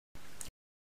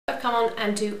I've come on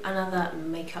and do another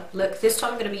makeup look. This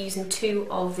time I'm going to be using two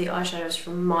of the eyeshadows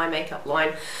from my makeup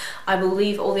line. I will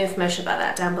leave all the information about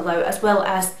that down below, as well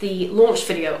as the launch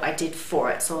video I did for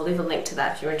it, so I'll leave a link to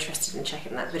that if you're interested in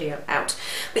checking that video out.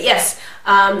 But yes,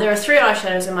 there are three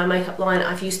eyeshadows in my makeup line.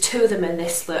 I've used two of them in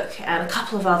this look and a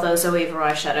couple of other Zoeva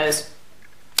eyeshadows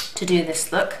to do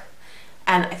this look,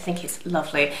 and I think it's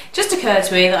lovely. It just occurred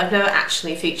to me that I've never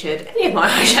actually featured any of my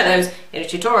eyeshadows in a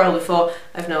tutorial before.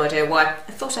 I have no idea why.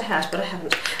 I thought I had, but I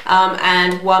haven't.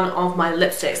 And one of my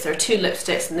lipsticks. There are two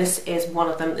lipsticks, and this is one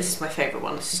of them. This is my favourite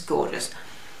one. This is gorgeous.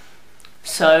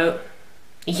 So,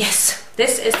 yes,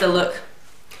 this is the look.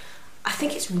 I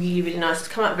think it's really, really nice. It's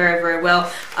come out very, very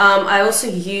well. I also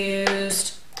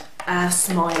used,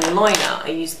 as my liner,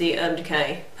 I used the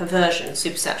Decay Perversion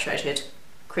Super Saturated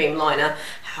Cream Liner.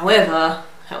 However,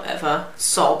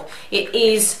 sob, it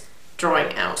is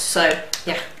drying out. So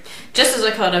yeah, just as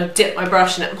I kind of dip my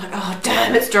brush in it, I'm like, oh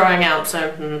damn, it's drying out.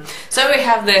 So so we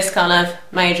have this kind of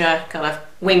major kind of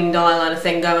winged eyeliner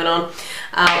thing going on,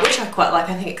 which I quite like.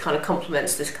 I think it kind of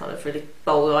complements this kind of really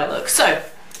bold eye look. So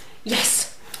yes,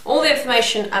 all the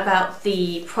information about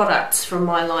the products from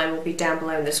my line will be down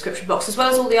below in the description box, as well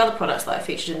as all the other products that I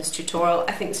featured in this tutorial.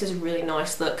 I think this is a really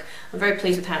nice look. I'm very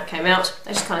pleased with how it came out.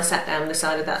 I just kind of sat down and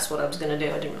decided that's what I was going to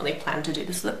do. I didn't really plan to do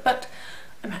this look, but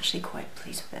I'm actually quite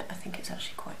pleased with it. I think it's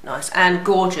actually quite nice and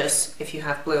gorgeous if you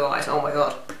have blue eyes. Oh my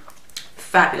god.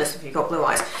 Fabulous if you've got blue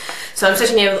eyes. So I'm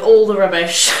sitting here with all the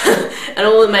rubbish and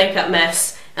all the makeup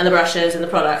mess and the brushes and the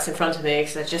products in front of me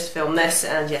because I just filmed this,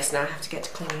 and yes, now I have to get to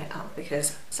cleaning it up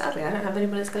because sadly I don't have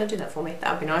anybody that's going to do that for me.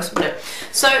 That would be nice, wouldn't it?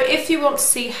 So if you want to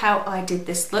see how I did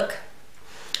this look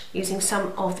using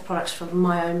some of the products from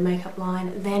my own makeup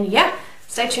line, then yeah,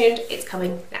 stay tuned, it's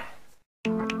coming now.